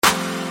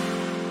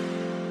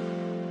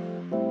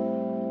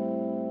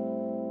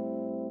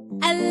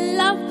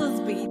love this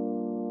beat.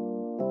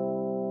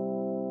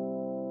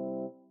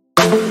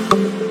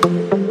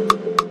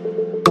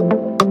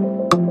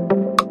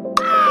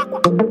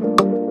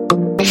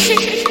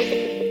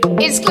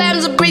 It's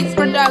Clams of Beats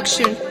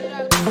production.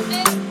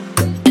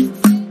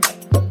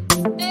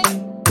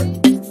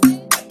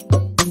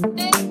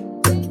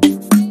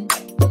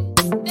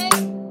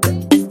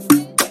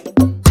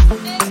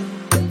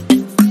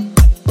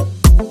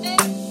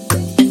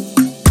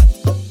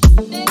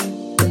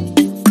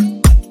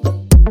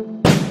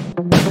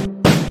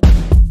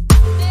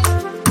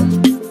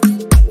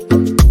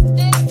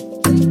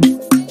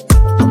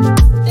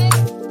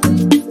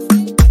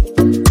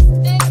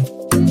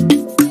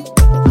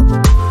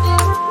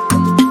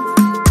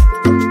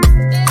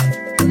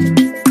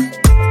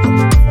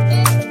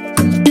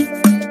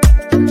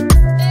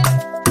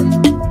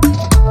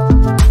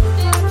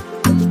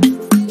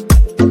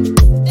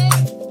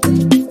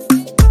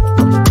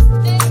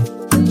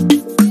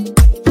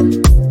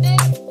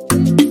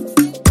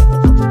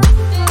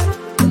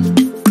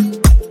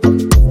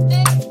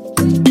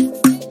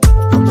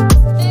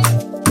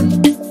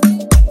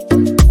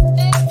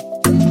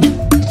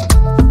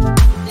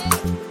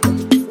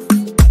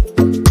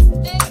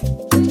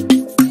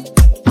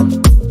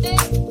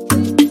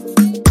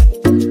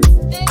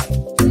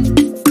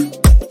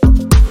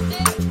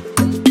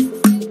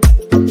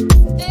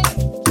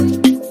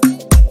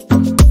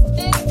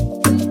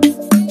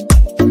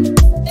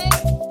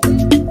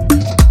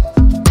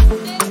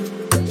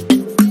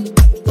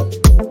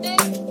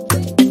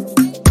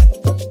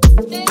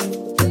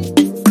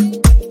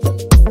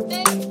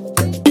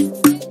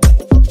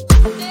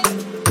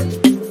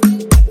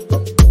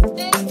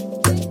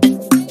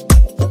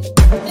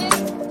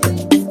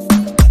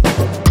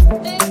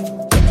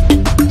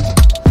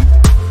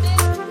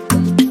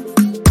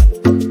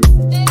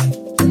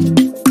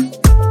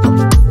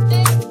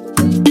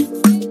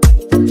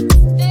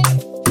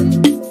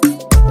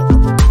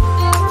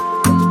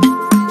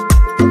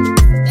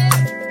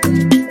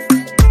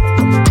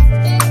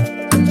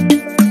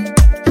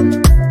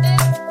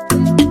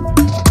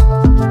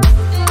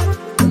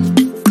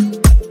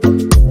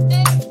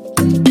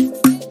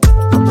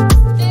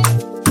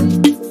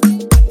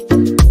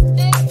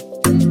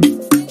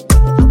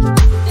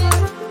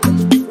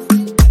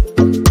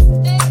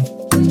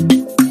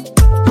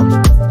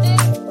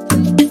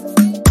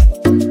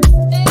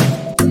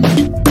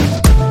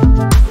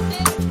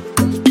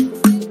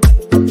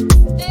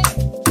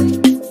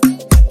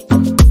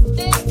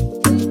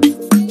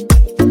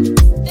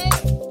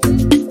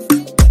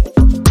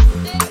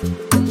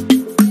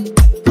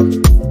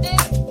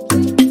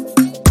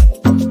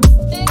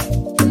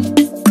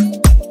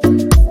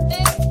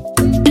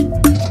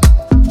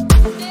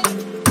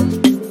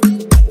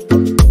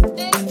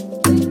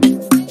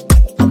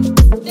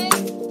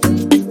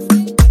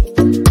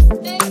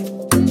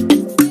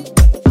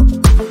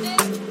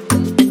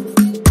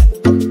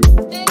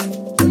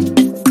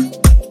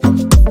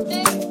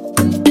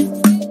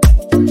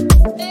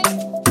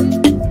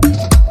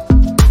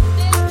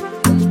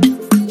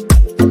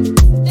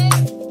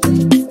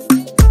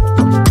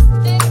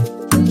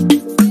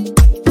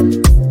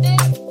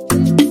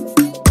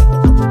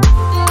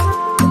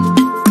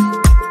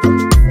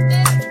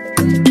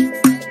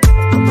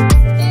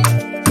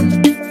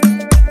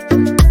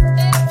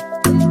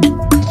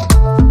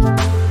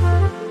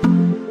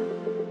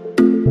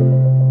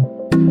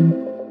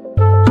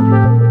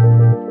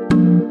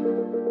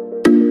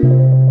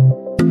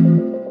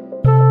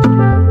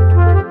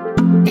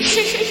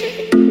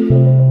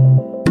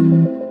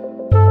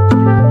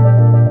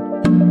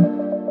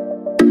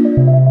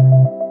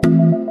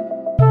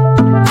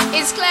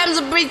 It's Clams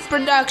of Beats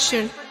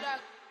production.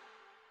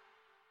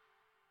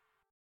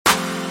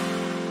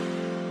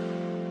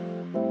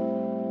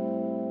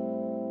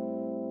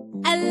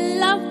 I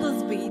love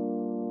this beat.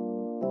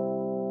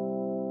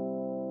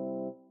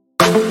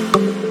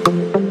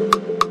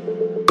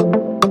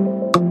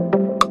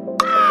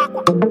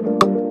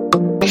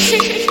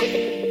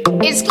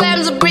 It's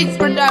Clams of Beats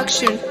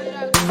production.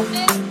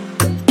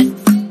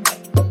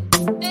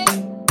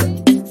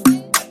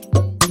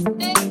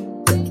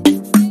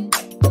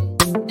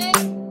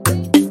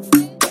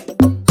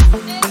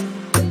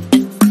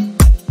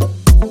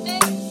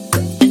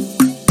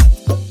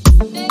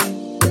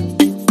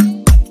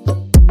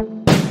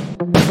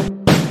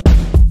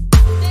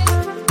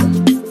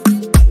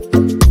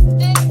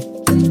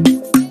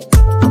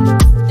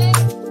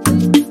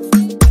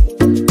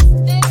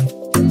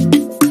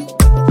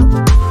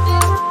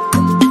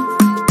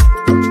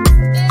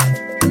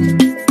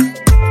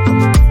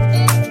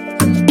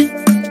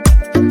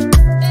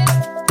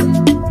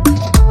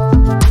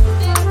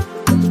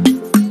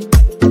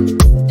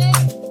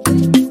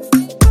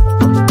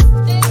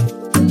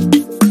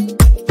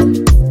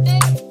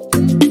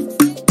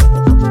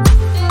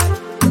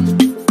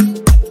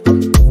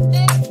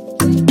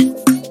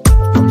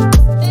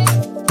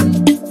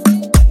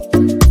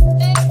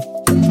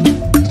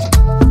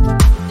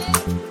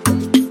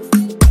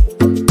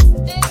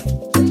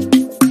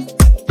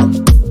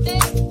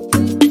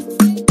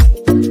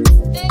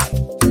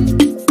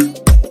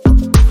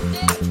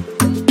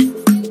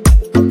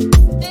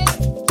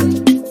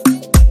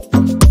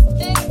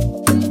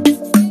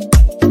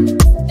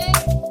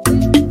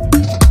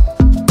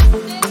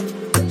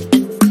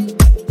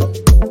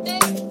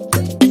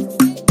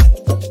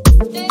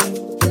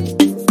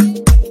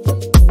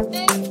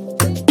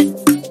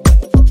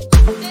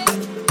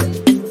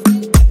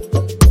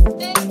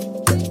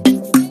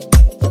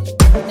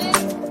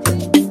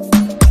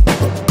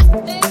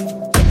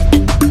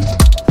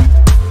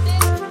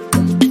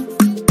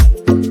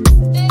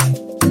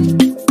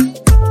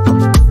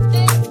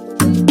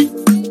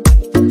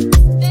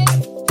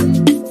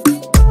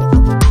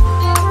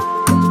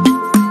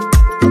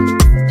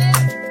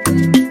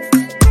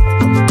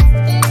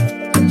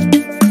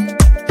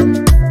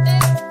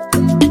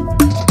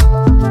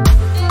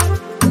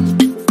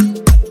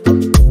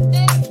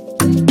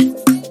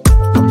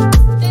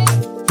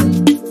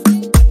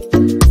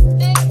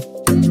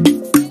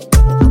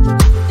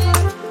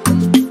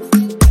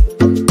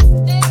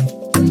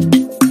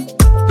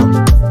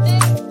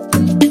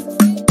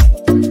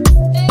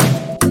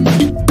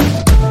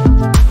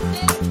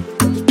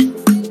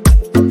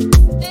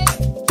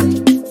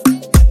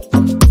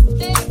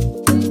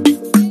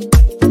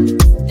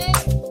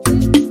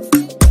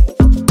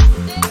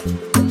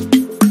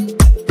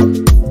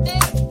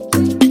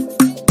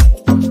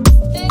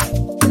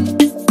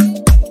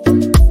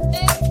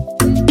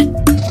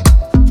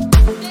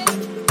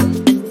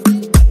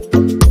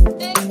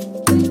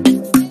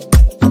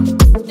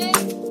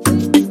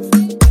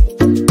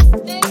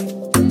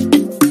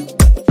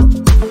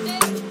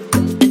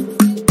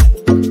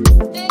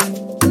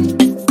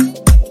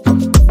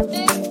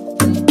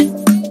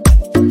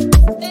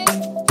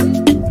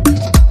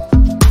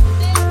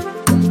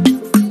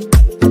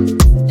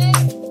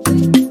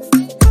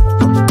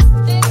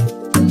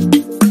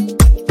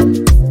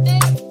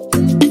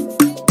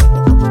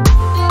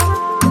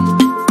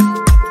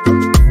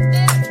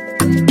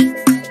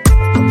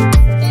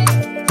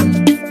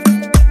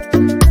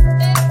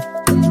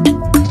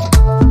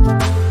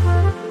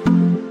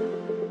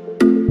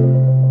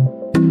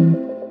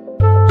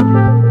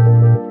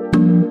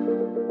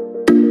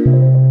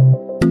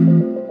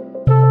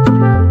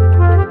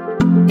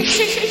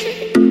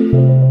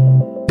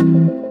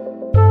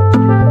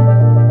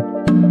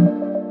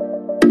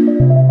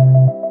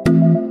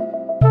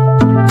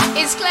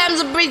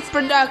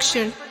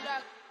 Production.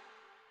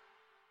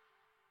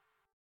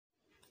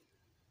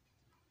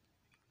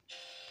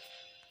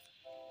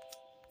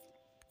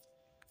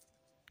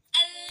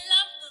 I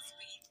love this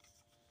beat.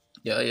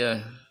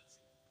 Yeah.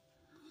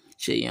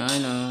 Shit, I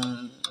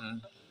know.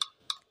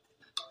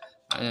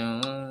 I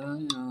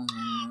know.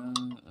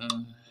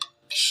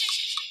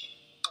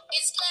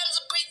 It's Clams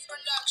of Beats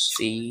Production.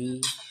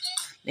 See,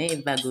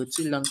 never go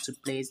too long to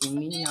place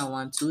me. I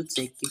want to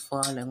take you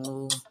for a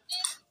move.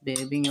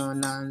 Baby, you're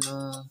not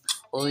low.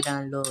 Hold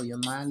on low, your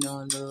man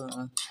on low.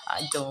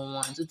 I don't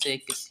want to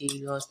take it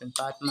serious, and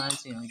Batman,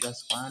 you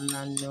just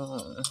wanna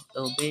know.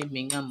 Oh,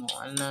 baby, I'm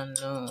wanna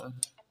know.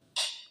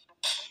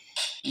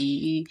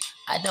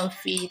 I don't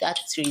feel that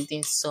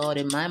reason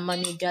sorry. My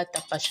money got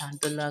a passion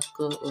to lock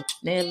up.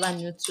 Never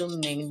knew to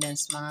make them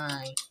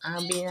smile.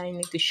 I'm behind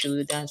it to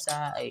shoot them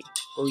side.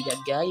 Oh yeah,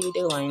 girl, you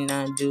the wine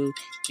I do.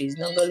 Please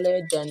don't go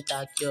let them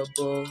talk your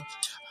bow.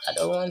 I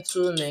don't want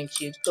to make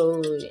you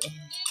go.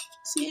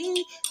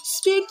 See,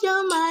 speak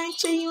your mind,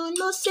 say you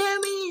no say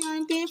me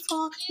I dey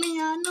for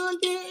me, I know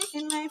dey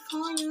in life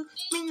for you.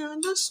 Me I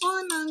just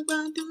wanna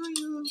do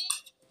you.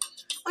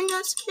 When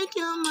you speak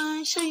your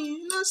mind, say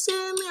you no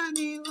say me I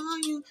dey for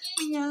you.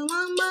 Me I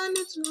want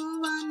money to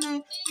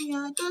overnight. Me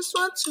I just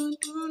want to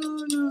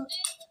do no.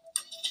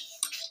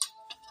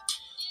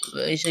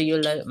 But say you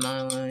like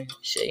my way.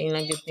 Say you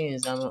like the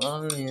things I'm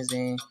always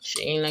in.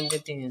 Say you like the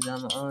things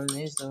I'm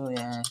always doing.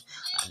 Yeah.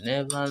 I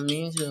never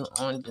mean to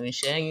undo.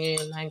 Say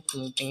you like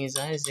the things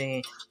I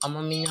say. I'm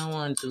a me I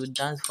want to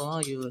dance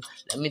for you.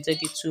 Let me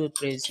take you to a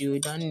place you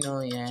don't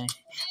know. Yeah.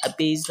 I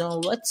based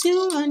on what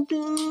you are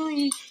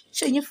doing.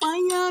 Say you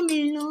find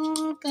me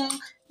look.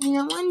 Me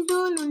I want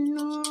to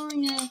know.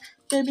 Yeah.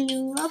 Baby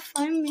you are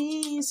find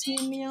me. See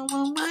me I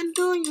want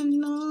do you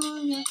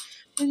know. Yeah.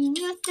 When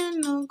nothing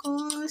no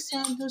goes,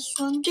 I just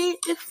want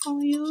it for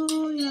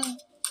you, yeah,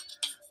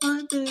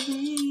 my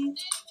baby.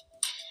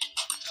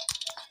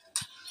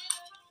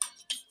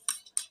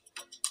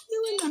 You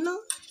ain't know,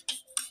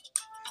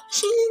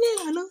 she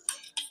didn't know.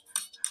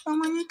 But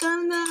when you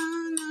come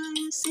down, now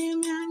you see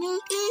me and you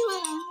keep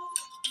it.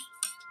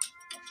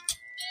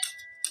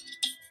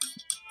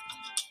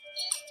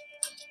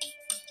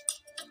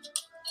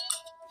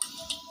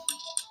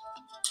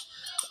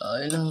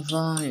 I know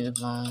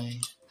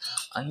fine.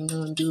 I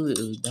know do it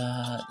with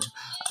that.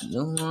 I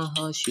know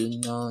how you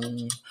know.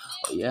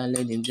 Oh yeah,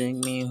 let him take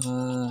me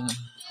home.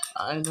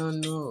 I don't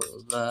know,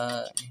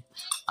 but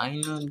I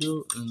know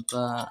do it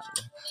bad.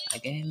 I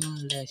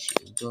cannot let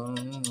you go.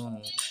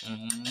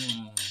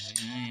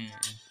 Yeah.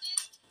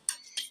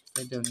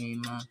 Let me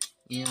ma.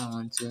 Me I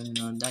want to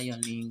know that you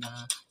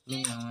linger.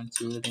 Me I want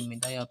to let me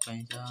that your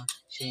pressure.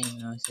 She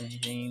know say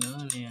she know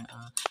me.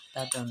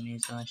 That don't mean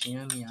so she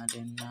know me I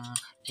didn't know.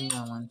 Me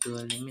I want to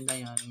let me that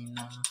you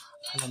linger.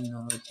 I don't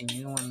know what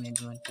you want me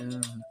to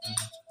do.